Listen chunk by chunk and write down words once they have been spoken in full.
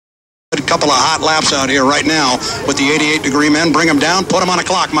couple of hot laps out here right now with the 88-degree men. Bring them down, put them on a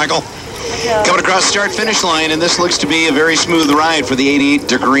clock, Michael. Coming across the start-finish line, and this looks to be a very smooth ride for the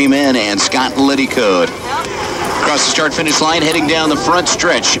 88-degree men and Scott Liddycoat. Across the start-finish line, heading down the front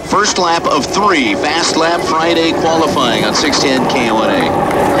stretch. First lap of 3, fast lap Friday qualifying on 610 KONA.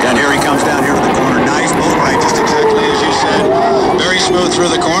 And here he comes down here to the corner. Nice boat ride, just exactly as you said. Very smooth through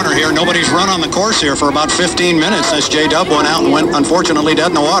the corner here. Nobody's run on the course here for about 15 minutes since J-Dub went out and went, unfortunately, dead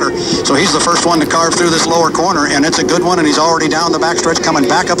in the water. So he's the first one to carve through this lower corner, and it's a good one, and he's already down the backstretch coming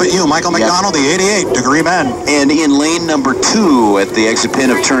back up at you. Michael McDonald, the 88-degree man. And in lane number 2 at the exit pin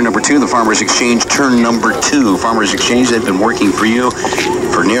of turn number 2, the Farmers Exchange turn number 2. Farmers Exchange, they've been working for you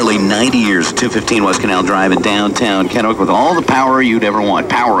for nearly 90 years. 215 West Canal Drive in downtown Kennewick with all the power you'd ever want.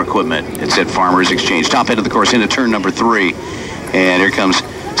 Power equipment. It's at Farmers Exchange. Top end of the course into turn number 3. And here comes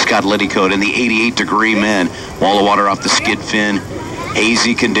Scott Liddycoat in the 88-degree men. Wall of water off the skid fin.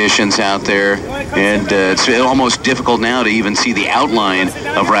 Hazy conditions out there. And it's almost difficult now to even see the outline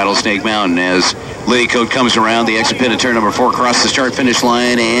of Rattlesnake Mountain as Liddycoat comes around the exit pin at turn number 4 across the start-finish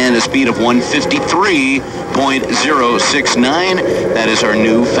line and a speed of 153.069. That is our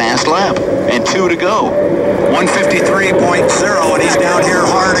new fast lap. And 2 to go. 153.0, and he's down here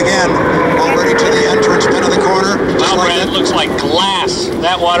hard again. Already to the entrance pin of the corner. Wow, like Brad, it looks like glass.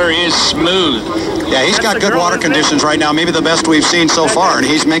 That water is smooth. Yeah, he's got good water conditions right now, maybe the best we've seen so far, and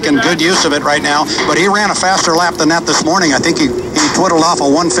he's making good use of it right now. But he ran a faster lap than that this morning. I think he twiddled off a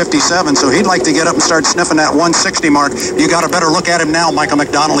 157, so he'd like to get up and start sniffing that 160 mark. You got a better look at him now, Michael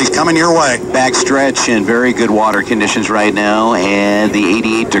McDonald. He's coming your way. Backstretch and very good water conditions right now, and the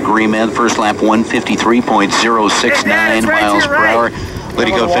 88-degree men, first lap 153.069 miles per hour.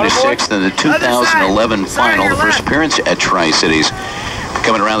 Liddycoat finished 6th in the 2011 final, the first appearance at Tri-Cities.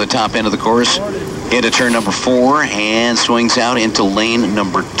 Coming around the top end of the course into turn number 4 and swings out into lane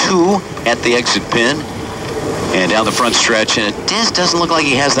number 2 at the exit pin. And down the front stretch, and it just doesn't look like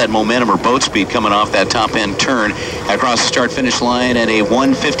he has that momentum or boat speed coming off that top-end turn across the start-finish line at a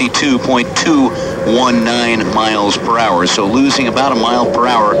 152.219 miles per hour. So losing about a mile per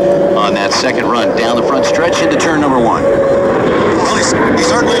hour on that second run down the front stretch into turn number 1. Well, he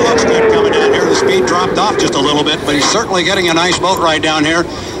certainly looks good coming down here. The speed dropped off just a little bit, but he's certainly getting a nice boat ride down here.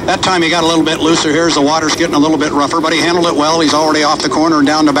 That time he got a little bit looser here as the water's getting a little bit rougher, but he handled it well. He's already off the corner and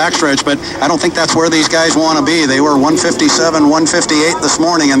down the backstretch, but I don't think that's where these guys want to be. They were 157, 158 this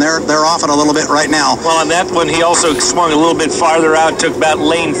morning, and they're off it a little bit right now. Well, on that one, he also swung a little bit farther out, took about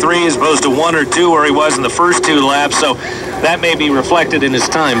lane 3 as opposed to 1 or 2 where he was in the first 2 laps, so that may be reflected in his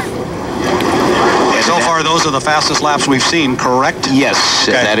time. So far, those are the fastest laps we've seen, correct? Yes,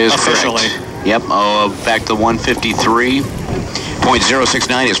 okay. That is officially correct. Yep, back to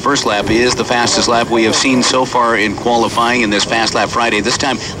 153.069. His first lap is the fastest lap we have seen so far in qualifying in this Fast Lap Friday. This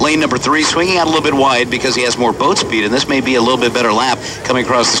time, lane number 3, swinging out a little bit wide because he has more boat speed, and this may be a little bit better lap coming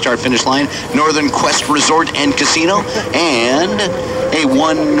across the start-finish line. Northern Quest Resort and Casino, and a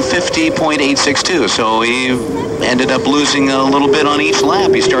 150.862. So he ended up losing a little bit on each lap.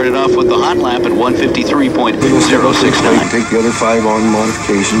 He started off with the hot lap at 153.069. Take the other 5 on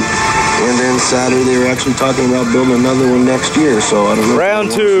modification. And then Saturday they were actually talking about building another one next year, so I don't know. Round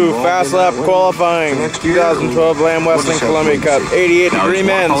 2, fast lap qualifying, 2012 Lamb Weston Columbia Cup, 88-degree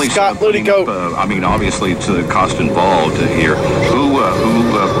men, Scott Liddycoat. I mean, obviously, it's the cost involved here. Who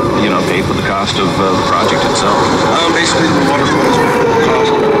paid for the cost of the project itself? Basically, the waterfalls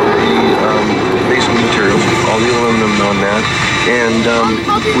cost the basement materials, all the aluminum on that, and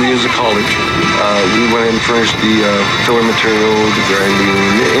we as a college, we went and furnished the filler material, the grinding,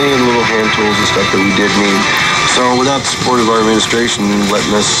 any of the little hand tools and stuff that we did need. So without the support of our administration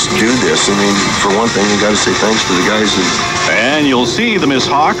letting us do this, I mean, for one thing, you got to say thanks to the guys who... And you'll see the Miss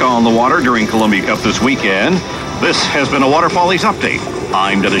Hawk on the water during Columbia Cup this weekend. This has been a Water Follies Update.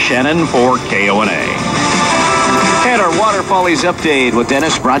 I'm Dennis Shannon for KONA. And our Water Follies Update with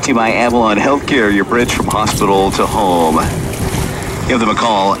Dennis, brought to you by Avalon Healthcare, your bridge from hospital to home. Give them a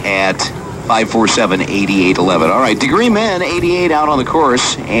call at 547-8811. All right, degree men, 88 out on the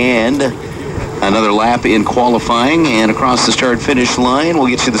course, and another lap in qualifying, and across the start-finish line, we'll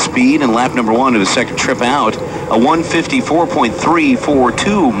get you the speed, and lap number 1 of the second trip out, a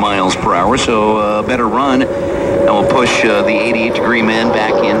 154.342 miles per hour, so a better run. And we'll push the 88-degree men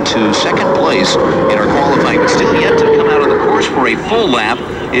back into second place in our qualifying. But still yet to come out on the course for a full lap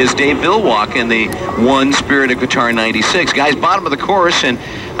is Dave Vilwalk in the 1 Spirit of Guitar 96. Guys, bottom of the course, and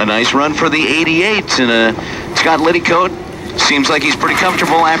a nice run for the 88. And Scott Liddycoat seems like he's pretty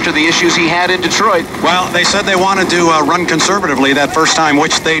comfortable after the issues he had in Detroit. Well, they said they wanted to run conservatively that first time,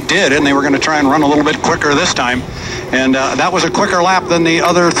 which they did, and they were going to try and run a little bit quicker this time. And that was a quicker lap than the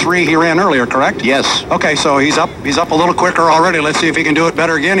other 3 he ran earlier, correct? Yes. Okay, so he's up a little quicker already. Let's see if he can do it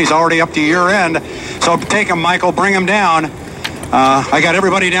better again. He's already up to year end. So take him, Michael, bring him down. I got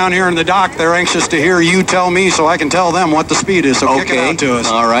everybody down here in the dock. They're anxious to hear you tell me so I can tell them what the speed is. So kick it out to us.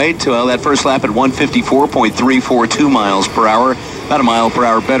 All right. Well, that first lap at 154.342 miles per hour. About a mile per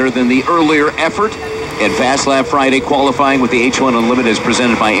hour better than the earlier effort. And Fast Lap Friday qualifying with the H1 Unlimited is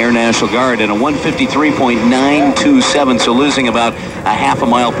presented by Air National Guard at a 153.927, so losing about a half a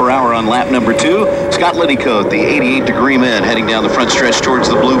mile per hour on lap number 2. Scott Liddycoat, the 88-degree man, heading down the front stretch towards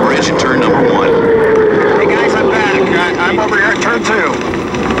the Blue Bridge in turn number 1. Hey guys, I'm back. I'm over here at turn 2.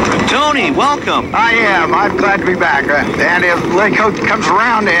 Tony, welcome. I am. I'm glad to be back. And if Liddycoat comes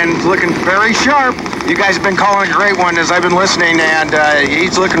around and looking very sharp, you guys have been calling a great one as I've been listening, and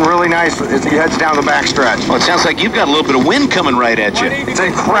he's looking really nice as he heads down the back stretch. Well, it sounds like you've got a little bit of wind coming right at you. It's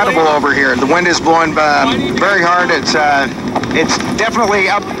incredible over here. The wind is blowing very hard. It's definitely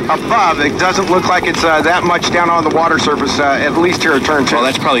up above. It doesn't look like it's that much down on the water surface, at least here at turn 2. Well,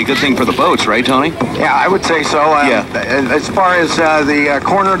 that's probably a good thing for the boats, right, Tony? Yeah, I would say so. Yeah. As far as the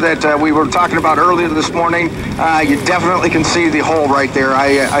corner that we were talking about earlier this morning, you definitely can see the hole right there.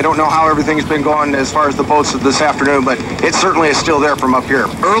 I don't know how everything's been going as far as the boats this afternoon, but it certainly is still there from up here.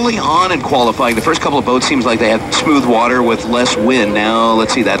 Early on in qualifying, the first couple of boats seems like they had smooth water with less wind. Now,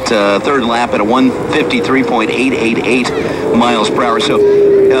 let's see, that third lap at a 153.888 miles per hour. So,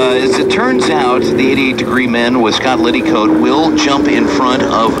 as it turns out, the 88-degree men with Scott Liddycoat will jump in front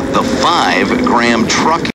of the 5 Graham truck.